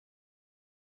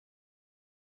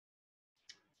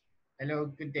Hello,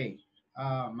 good day.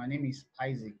 My name is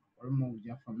Isaac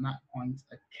Oromoja from Nat Point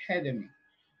Academy.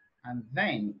 And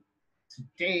then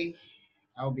today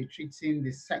I'll be treating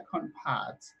the second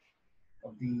part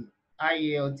of the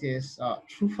Ielts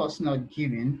True False Not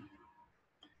Given.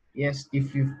 Yes,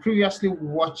 if you've previously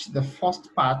watched the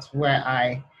first part where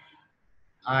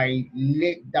I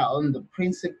laid down the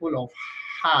principle of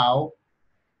how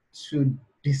to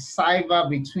decipher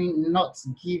between not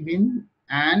giving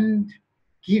and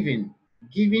giving.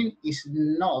 Giving is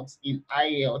not in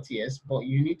IELTS, but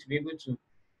you need to be able to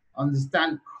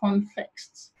understand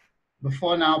context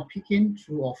before now picking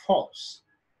true or false.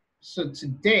 So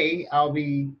today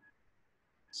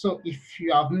so if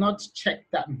you have not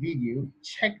checked that video,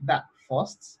 check that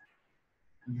first,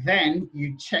 then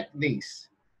you check this.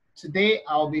 Today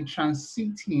I'll be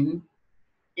transiting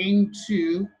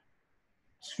into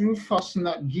true false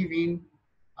not given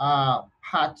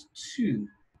part 2.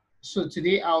 So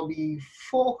today I'll be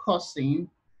focusing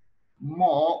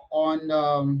more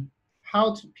on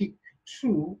how to pick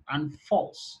true and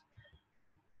false.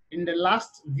 In the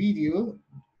last video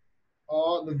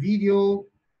or the video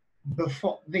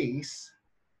before this,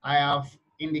 I have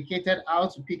indicated how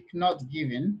to pick not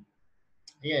given,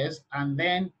 yes, and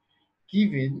then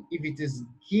given. If it is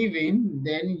given,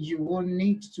 then you will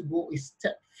need to go a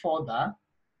step further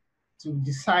to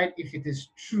decide if it is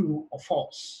true or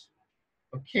false.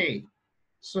 Okay,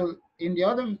 so in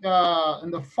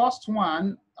the first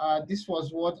one, this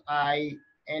was what I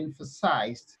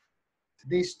emphasized.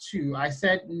 These two, I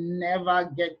said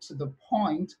never get to the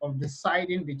point of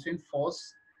deciding between false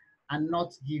and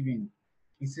not giving.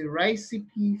 It's a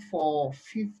recipe for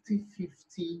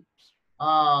 50-50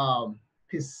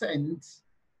 percent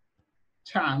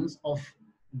chance of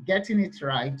getting it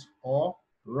right or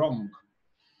wrong.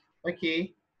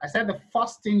 Okay, I said the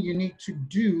first thing you need to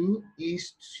do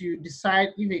is to decide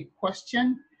if a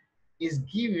question is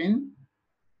given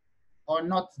or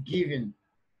not given.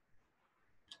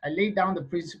 I laid down the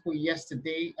principle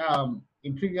yesterday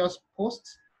in previous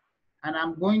posts, and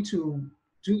I'm going to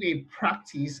do a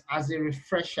practice as a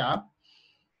refresher.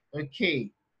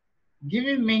 Okay,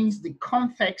 given means the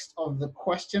context of the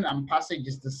question and passage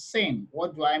is the same.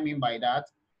 What do I mean by that?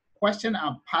 Question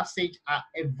and passage are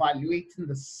evaluating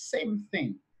the same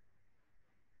thing.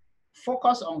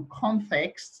 Focus on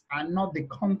context and not the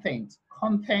content.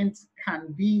 Content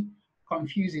can be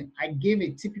confusing. I gave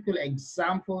a typical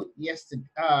example yesterday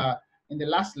in the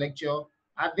last lecture.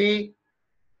 Are they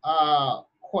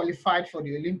qualified for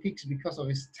the Olympics because of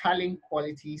his sterling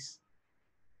qualities?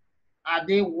 Are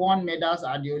they won medals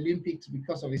at the Olympics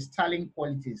because of his sterling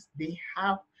qualities? They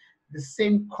have the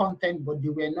same content, but they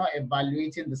were not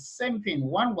evaluating the same thing.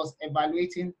 One was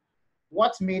evaluating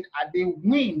what made Ade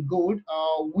win gold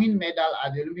or win medal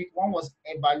at the Olympic. One was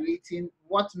evaluating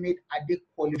what made Ade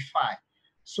qualify.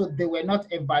 So they were not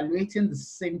evaluating the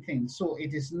same thing. So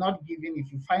it is not given.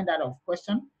 If you find out of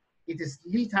question, it is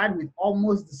littered with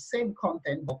almost the same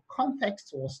content, but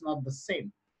context was not the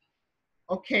same.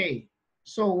 Okay,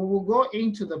 so we will go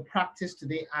into the practice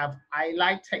today. I've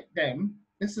highlighted them.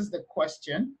 This is the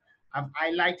question. I've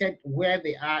highlighted where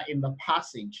they are in the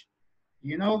passage.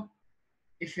 You know,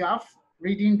 if you have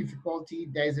reading difficulty,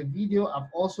 there's a video I've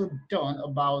also done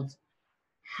about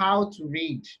how to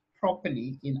read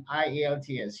properly in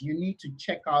IELTS. You need to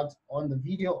check out on the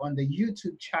video on the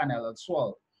YouTube channel as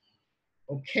well.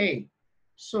 Okay,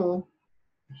 so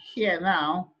here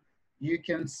now, you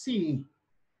can see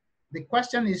the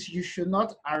question is you should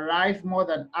not arrive more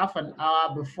than half an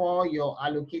hour before your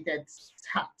allocated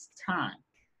start time.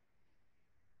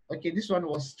 Okay, this one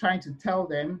was trying to tell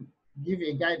them, give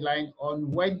a guideline on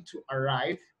when to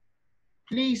arrive.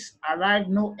 Please arrive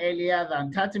no earlier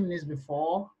than 30 minutes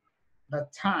before the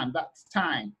time, that's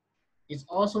time. It's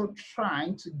also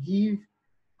trying to give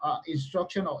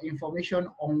instruction or information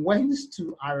on when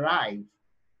to arrive.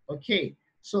 Okay,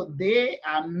 so they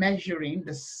are measuring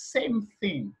the same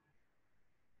thing.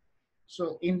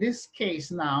 So in this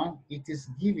case now, it is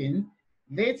given.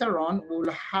 Later on,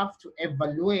 we'll have to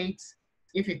evaluate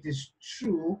if it is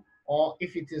true or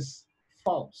if it is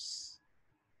false.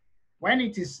 When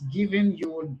it is given,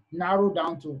 you will narrow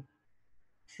down to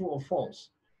true or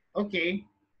false. Okay,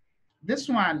 this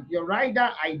one, your rider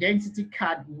identity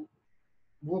card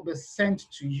will be sent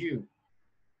to you.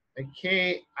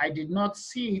 Okay, I did not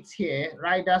see it here,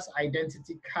 rider's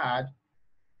identity card,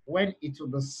 when it will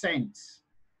be sent.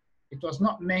 It was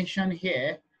not mentioned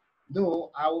here,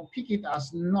 though I will pick it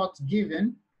as not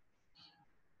given.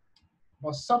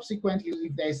 But subsequently,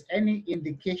 if there is any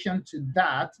indication to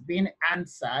that being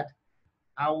answered,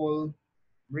 I will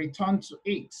return to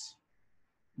it.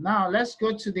 Now let's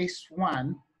go to this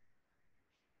one.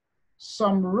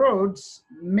 Some roads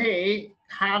may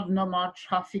have normal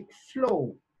traffic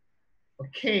flow.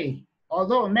 Okay,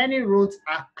 although many roads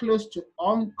are close to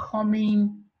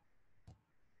oncoming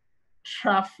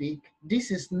traffic,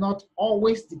 this is not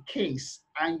always the case,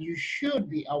 and you should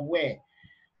be aware.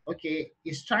 Okay,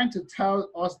 it's trying to tell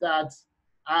us that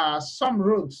some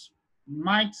roads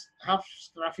might have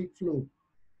traffic flow.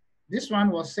 This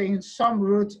one was saying some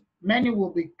roads, many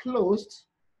will be closed,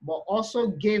 but also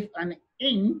gave an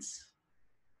hint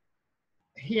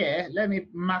here. Let me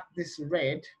mark this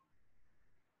red.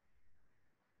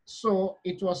 So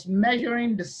it was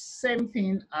measuring the same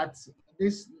thing at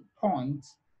this point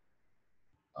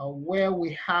where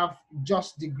we have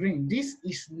just the green. This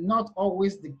is not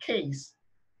always the case.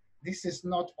 This is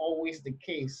not always the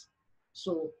case.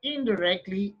 So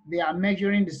indirectly, they are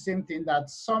measuring the same thing, that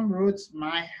some roads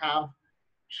might have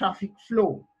traffic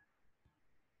flow.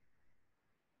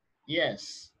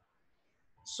 Yes.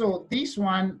 So this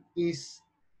one is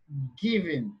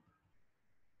given.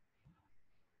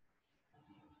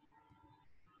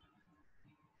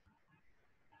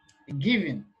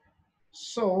 Given.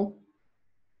 So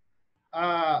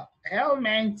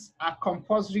helmets are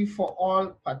compulsory for all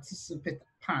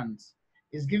participants.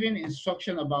 It's giving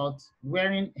instruction about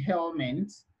wearing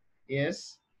helmets.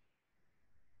 Yes.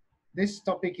 This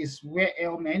topic is wear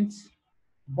helmets,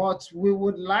 but we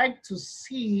would like to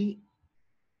see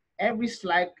every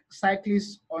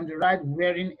cyclist on the ride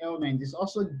wearing helmet. Is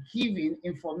also giving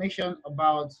information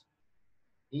about,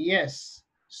 yes.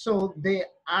 So they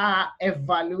are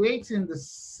evaluating the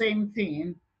same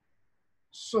thing.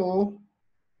 So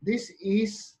this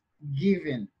is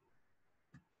given.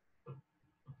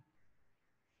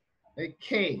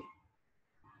 Okay.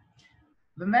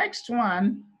 The next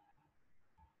one,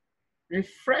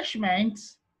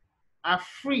 refreshments are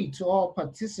free to all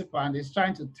participants. Is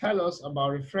trying to tell us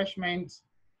about refreshments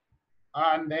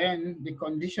and then the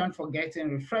condition for getting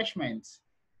refreshments.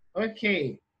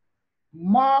 Okay.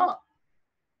 More,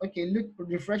 okay, look,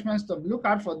 refreshment stop. Look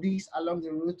out for these along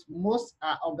the route. Most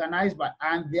are organized by,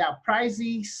 and their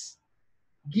prices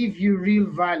give you real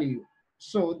value.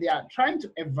 So they are trying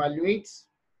to evaluate,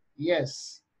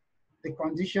 yes, the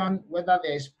condition, whether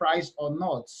there is price or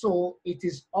not. So it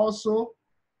is also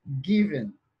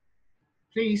given.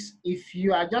 Please, if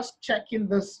you are just checking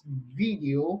this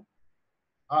video,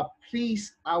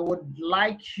 please, I would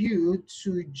like you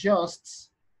to just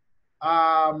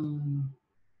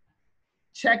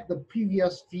check the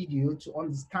previous video to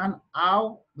understand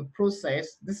how the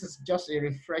process. This is just a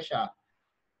refresher.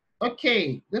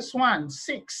 Okay, this one,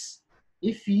 6.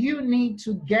 If you need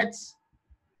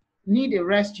a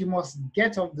rest, you must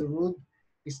get off the road.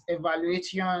 Is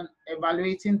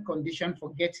evaluating condition for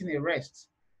getting a rest.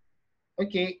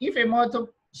 Okay, if a motor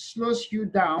slows you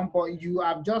down, but you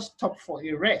have just stopped for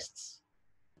a rest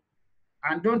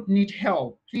and don't need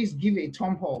help, please give a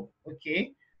thumb up.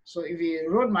 Okay, so if a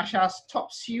road marshal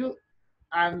stops you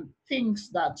and thinks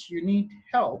that you need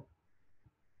help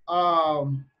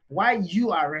while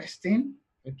you are resting,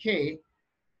 okay,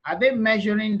 are they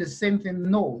measuring the same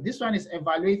thing? No, this one is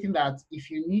evaluating that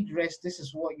if you need rest, this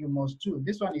is what you must do.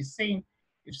 This one is saying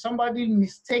if somebody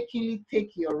mistakenly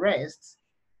take your rest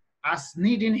as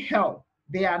needing help,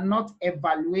 they are not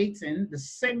evaluating the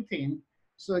same thing.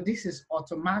 So this is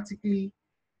automatically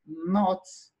not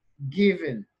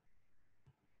given.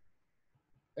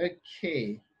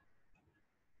 Okay.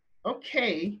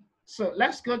 Okay, so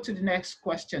let's go to the next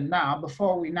question now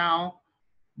before we now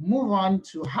move on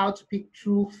to how to pick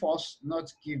true, false,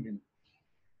 not given.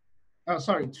 Oh,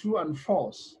 sorry, true and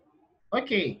false.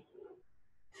 Okay,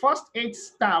 first aid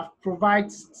staff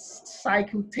provides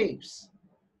cycle tapes.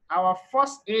 Our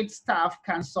first aid staff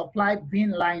can supply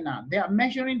bin liner. They are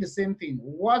measuring the same thing,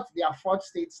 what their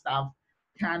first aid staff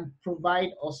can provide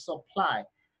or supply.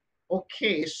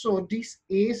 Okay, so this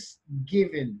is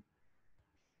given.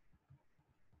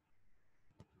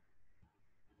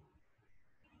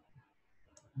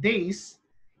 This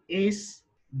is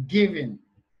given.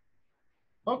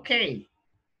 Okay,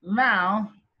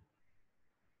 now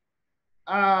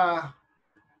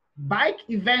bike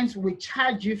events will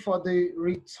charge you for the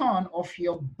return of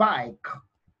your bike.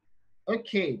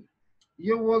 Okay,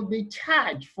 you will be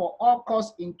charged for all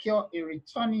costs incurred in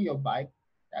returning your bike.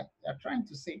 They're trying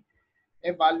to say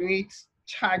evaluate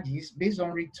charges based on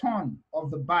return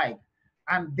of the bike,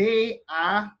 and they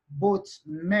are both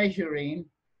measuring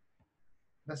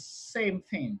the same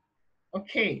thing.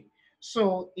 Okay,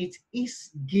 so it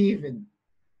is given.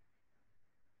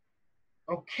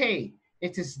 Okay,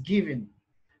 it is given.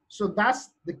 So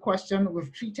that's the question.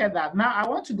 We've treated that. Now I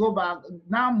want to go back,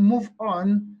 now move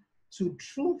on to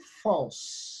true,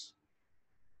 false.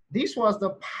 This was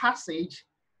the passage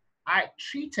I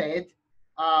treated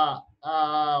uh,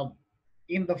 uh,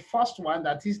 in the first one,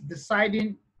 that is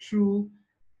deciding through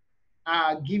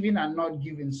giving and not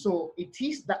giving. So it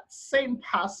is that same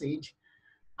passage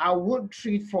I would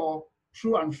treat for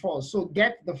true and false. So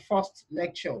get the first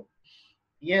lecture.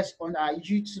 Yes, on our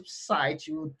YouTube site,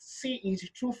 you would see it,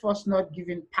 true, false, not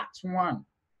given, part 1.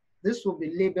 This will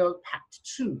be labeled part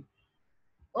 2.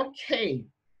 Okay,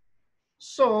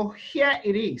 so here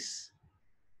it is.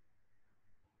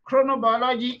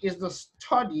 Chronobiology is the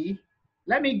study.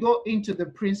 Let me go into the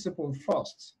principle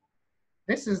first.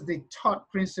 This is the third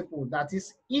principle, that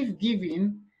is, if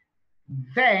given,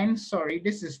 then, sorry,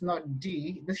 this is not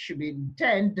D, this should be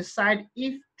then decide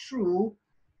if true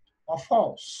or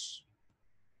false.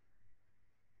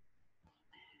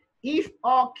 If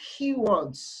all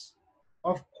keywords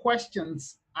of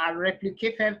questions are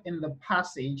replicated in the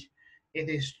passage, it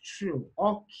is true,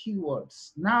 all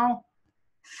keywords. Now,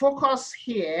 focus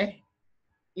here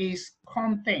is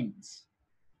content.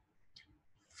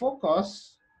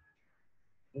 Focus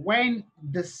when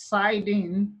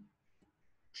deciding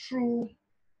true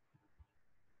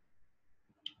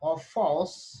or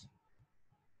false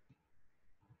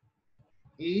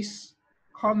is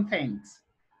content.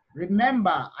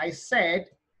 Remember, I said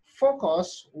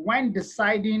focus when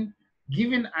deciding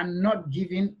given and not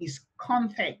given is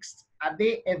context. Are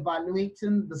they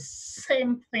evaluating the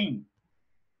same thing?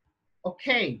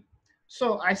 Okay,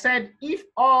 so I said if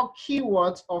all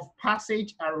keywords of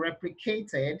passage are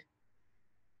replicated,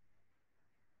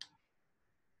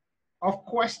 of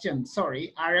question,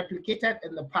 sorry, are replicated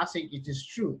in the passage, it is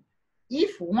true.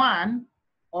 If one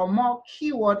or more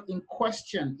keyword in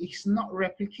question is not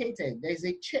replicated, there is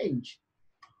a change,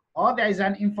 or there is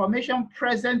an information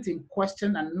present in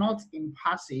question and not in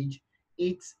passage,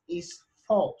 it is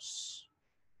false.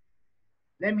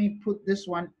 Let me put this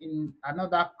one in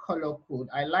another color code.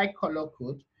 I like color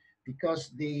code because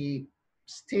they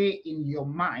stay in your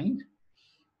mind.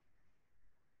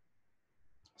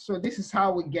 So this is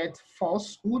how we get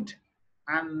falsehood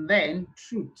and then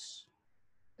truth.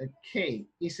 Okay,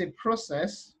 it's a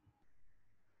process.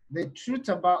 The truth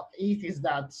about it is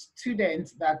that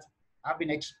students that have been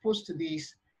exposed to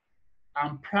this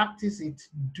and practice it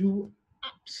do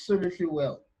absolutely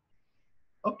well.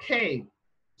 Okay,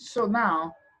 so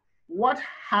now what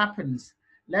happens?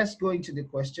 Let's go into the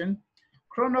question.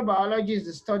 Chronobiology is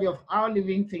the study of how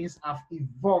living things have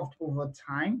evolved over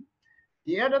time.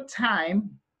 The other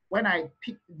time when I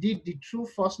did the true,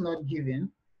 false, not given,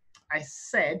 I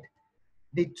said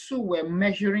the two were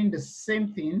measuring the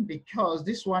same thing because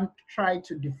this one tried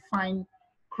to define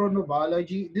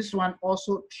chronobiology. This one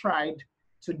also tried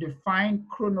to define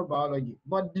chronobiology.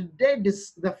 But did they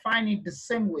define it the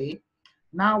same way?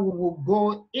 Now we will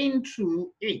go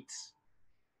into it.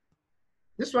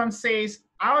 This one says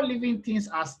how living things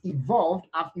have evolved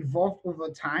over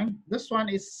time. This one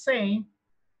is saying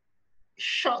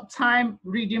short time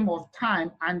rhythm of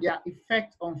time and their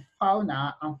effect on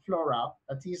fauna and flora,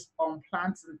 that is on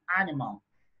plants and animals.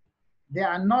 They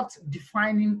are not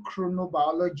defining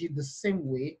chronobiology the same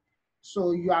way.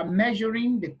 So you are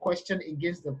measuring the question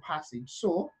against the passage.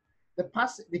 So the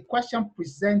question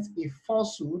presents a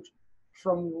falsehood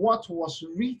from what was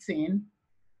written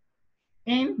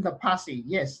in the passage.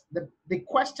 Yes, the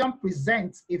question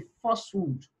presents a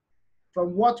falsehood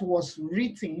from what was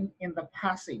written in the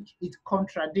passage. It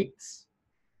contradicts.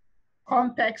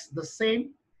 Context the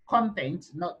same, content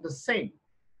not the same.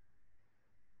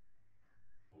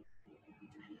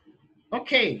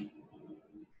 Okay,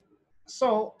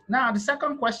 so now the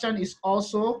second question is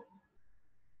also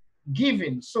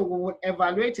given. So we will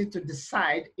evaluate it to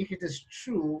decide if it is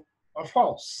true or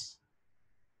false.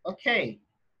 Okay,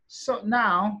 so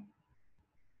now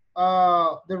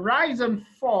the rise and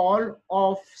fall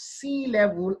of sea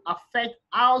level affect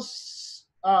how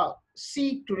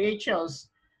sea creatures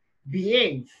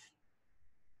behave.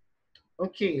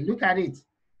 Okay, look at it.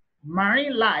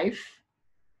 Marine life,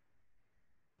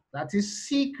 that is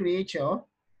sea creature,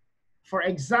 for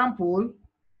example,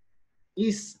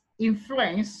 is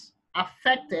influenced,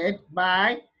 affected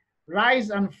by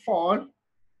rise and fall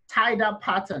tidal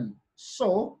pattern.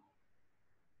 So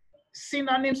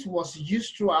synonyms was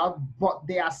used throughout, but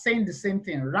they are saying the same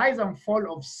thing. Rise and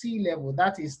fall of sea level,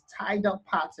 that is tidal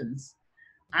patterns,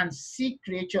 and sea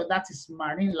creature, that is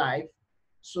marine life.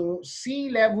 So sea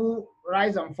level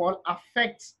rise and fall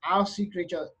affects our sea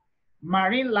creature.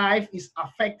 Marine life is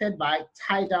affected by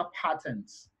tidal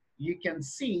patterns. You can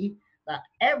see that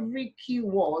every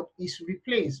keyword is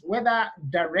replaced, whether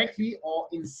directly or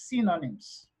in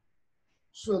synonyms.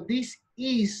 So this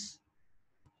is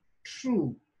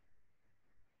true.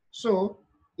 So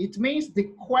it means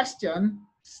the question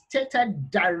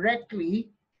stated directly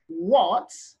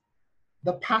what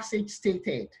the passage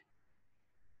stated.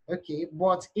 Okay,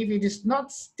 but if it is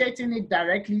not stating it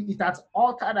directly, it has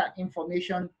altered that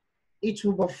information, it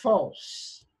will be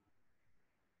false.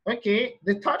 Okay,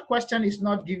 the third question is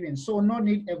not given, so no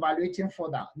need evaluating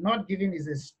further. Not given is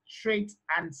a straight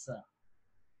answer.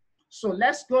 So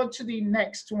let's go to the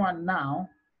next one now.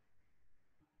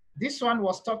 This one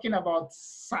was talking about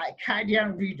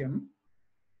circadian rhythm.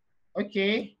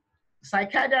 Okay,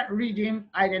 circadian rhythm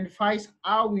identifies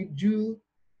how we do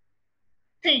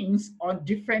things on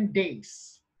different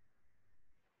days.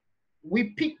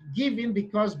 We picked given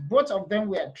because both of them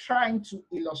were trying to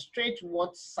illustrate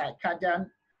what circadian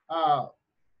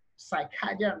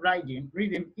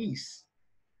rhythm is.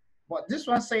 But this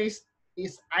one says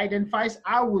it identifies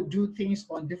how we do things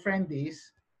on different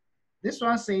days. This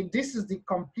one says this is the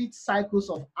complete cycles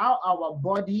of how our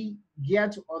body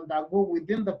geared to undergo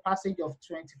within the passage of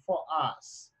 24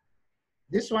 hours.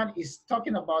 This one is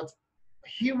talking about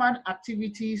human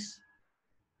activities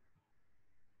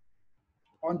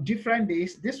on different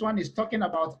days. This one is talking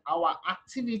about our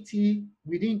activity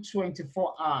within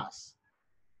 24 hours.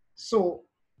 So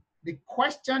the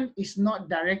question is not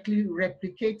directly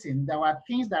replicating. There are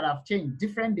things that have changed,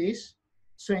 different days,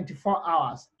 24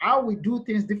 hours. How we do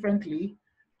things differently,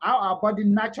 how our body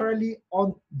naturally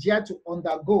geared to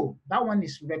undergo, that one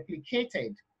is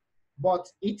replicated. But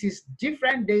it is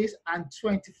different days and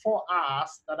 24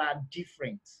 hours that are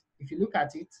different. If you look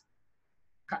at it,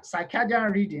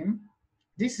 circadian rhythm,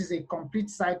 this is a complete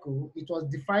cycle. It was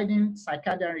defining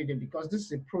circadian rhythm because this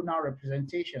is a pronoun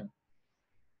representation.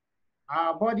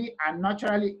 Our body are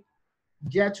naturally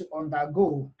geared to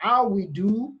undergo how we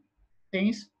do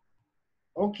things,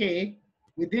 okay,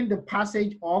 within the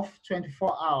passage of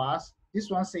 24 hours. This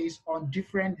one says on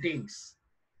different days.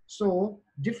 So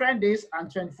different days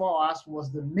and 24 hours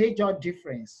was the major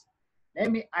difference.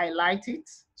 Let me highlight it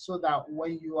so that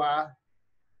when you are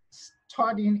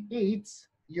studying it,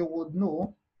 you would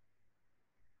know.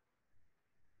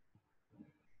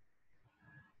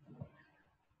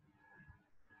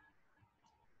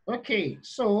 Okay,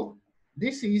 so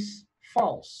this is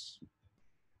false.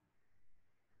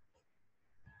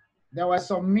 There was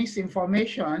some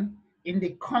misinformation in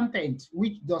the content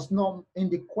which does not, in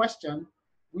the question,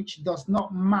 which does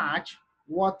not match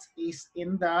what is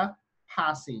in the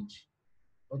passage.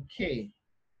 Okay.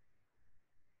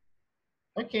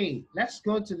 Okay, let's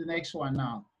go to the next one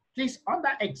now. Please,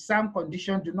 under exam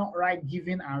condition, do not write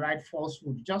given and write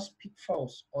falsehood. Just pick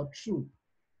false or true.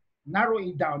 Narrow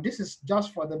it down. This is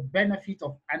just for the benefit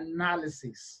of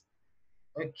analysis.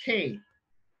 Okay.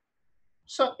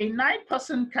 So a night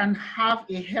person can have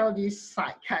a healthy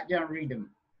circadian rhythm.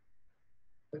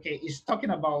 Okay, it's talking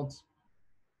about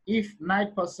if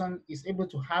night person is able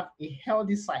to have a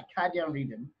healthy circadian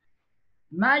rhythm.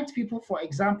 Night people, for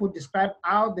example, describe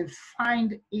how they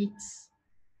find it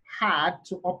hard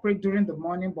to operate during the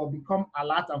morning but become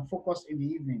alert and focused in the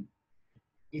evening.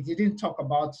 It didn't talk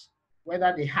about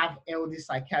whether they have healthy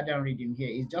circadian rhythm here.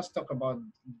 It just talked about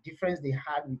the difference they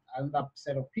had with another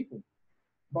set of people.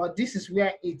 But this is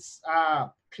where it's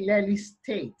clearly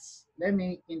states. Let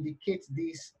me indicate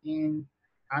this in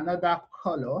another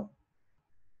color.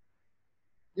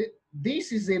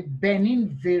 This is a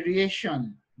benign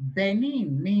variation.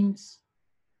 Benign means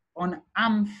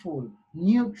unharmful,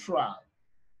 neutral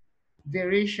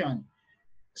variation.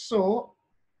 So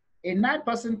a night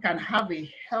person can have a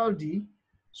healthy,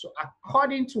 so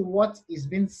according to what is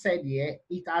being said here,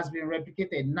 it has been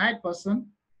replicated. Night person,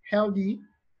 healthy.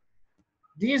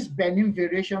 This benign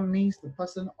variation means the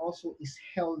person also is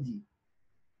healthy,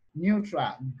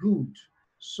 neutral, good.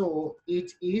 So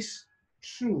it is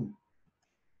true.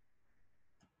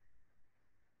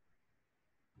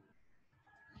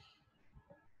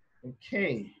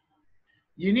 Okay.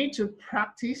 You need to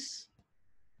practice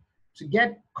to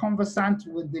get conversant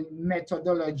with the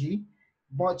methodology,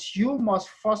 but you must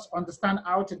first understand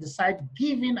how to decide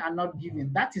giving and not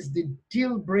giving. That is the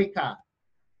deal breaker.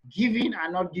 Giving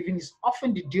and not giving is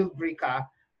often the deal breaker.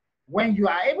 When you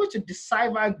are able to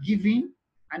decipher giving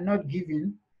and not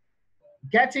giving,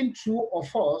 getting true or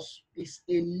false is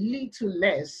a little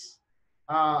less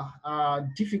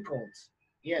difficult.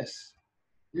 Yes,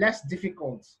 less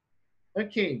difficult.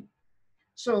 Okay.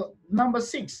 So number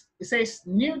 6, it says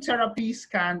new therapies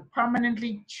can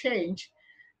permanently change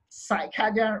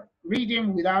circadian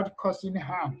rhythm without causing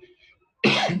harm.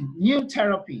 New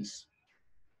therapies.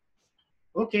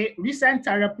 Okay, recent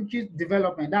therapeutic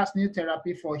development, that's new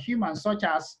therapy for humans, such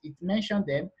as it mentioned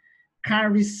them,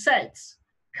 can reset,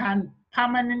 can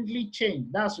permanently change,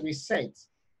 that's reset,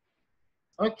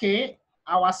 Okay,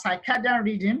 our circadian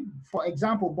rhythm, for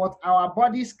example, but our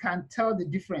bodies can tell the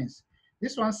difference.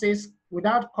 This one says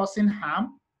without causing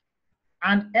harm,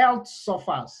 and health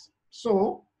suffers.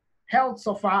 So health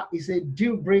suffer is a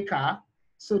deal breaker,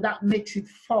 so that makes it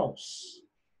false.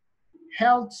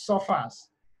 Health suffers.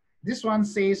 This one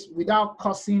says without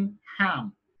causing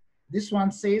harm. This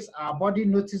one says our body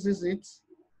notices it.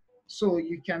 So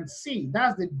you can see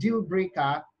that's the deal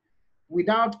breaker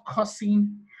without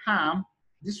causing harm.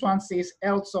 This one says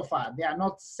health suffer. They are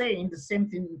not saying the same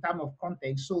thing in terms of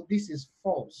context. So this is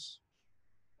false.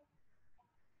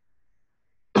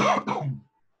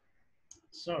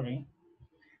 Sorry.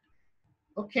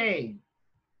 Okay.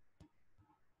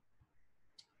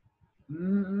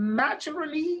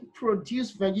 Naturally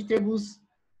produced vegetables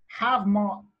have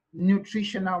more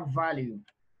nutritional value.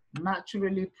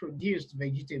 Naturally produced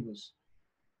vegetables.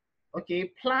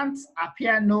 Okay, plants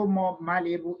appear no more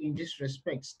malleable in this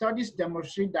respect. Studies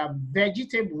demonstrate that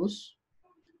vegetables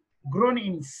grown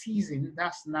in season,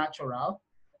 that's natural,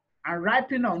 and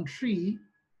ripen on tree,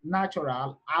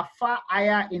 natural, are far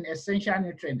higher in essential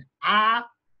nutrient, are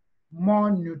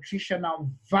more nutritional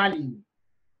value.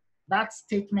 That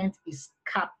statement is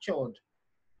captured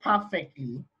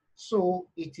perfectly, so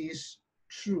it is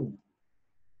true.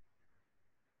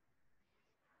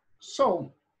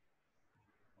 So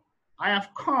I have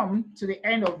come to the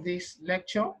end of this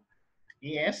lecture,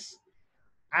 yes,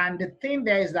 and the thing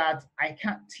there is that I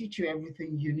can't teach you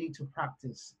everything you need to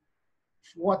practice.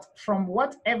 From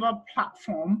whatever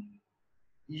platform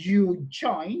you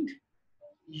joined,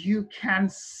 you can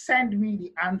send me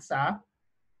the answer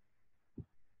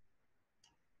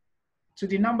to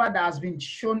the number that has been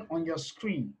shown on your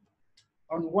screen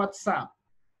on WhatsApp.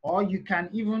 Or you can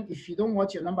even, if you don't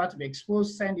want your number to be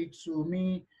exposed, send it to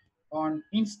me on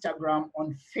Instagram,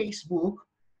 on Facebook.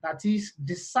 That is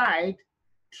decide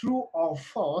true or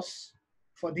false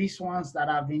for these ones that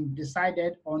have been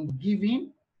decided on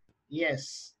giving.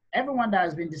 Yes, everyone that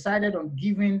has been decided on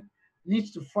giving needs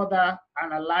to further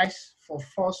analyze for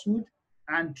falsehood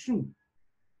and true.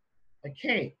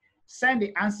 Okay, send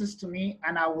the answers to me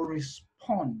and I will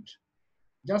respond.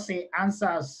 Just say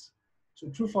answers to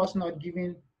true, false, not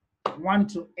given 1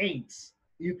 to 8.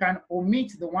 You can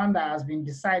omit the one that has been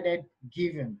decided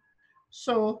given.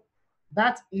 So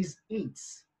that is it.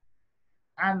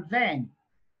 And then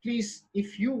please,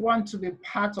 if you want to be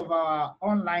part of our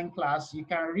online class, you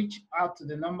can reach out to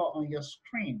the number on your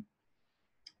screen.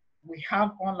 We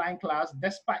have online class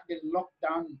despite the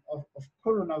lockdown of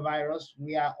coronavirus.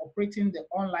 We are operating the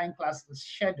online class as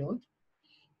scheduled,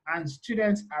 and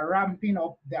students are ramping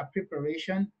up their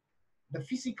preparation. The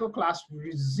physical class will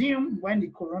resume when the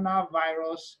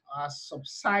coronavirus has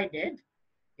subsided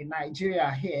in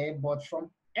Nigeria here, but from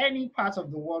any part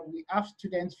of the world, we have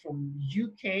students from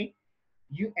UK,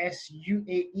 US,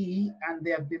 UAE, and they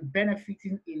have been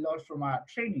benefiting a lot from our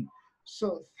training.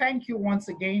 So thank you once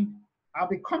again. I'll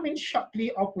be coming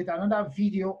shortly up with another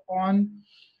video on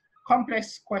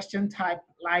complex question type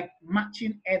like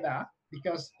matching either,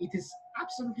 because it is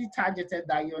absolutely targeted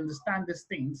that you understand these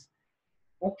things.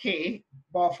 Okay,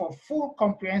 but for full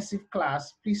comprehensive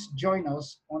class, please join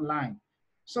us online.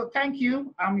 So thank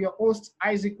you. I'm your host,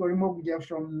 Isaac Orimogudia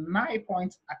from 9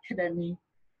 Point Academy,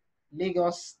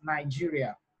 Lagos,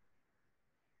 Nigeria.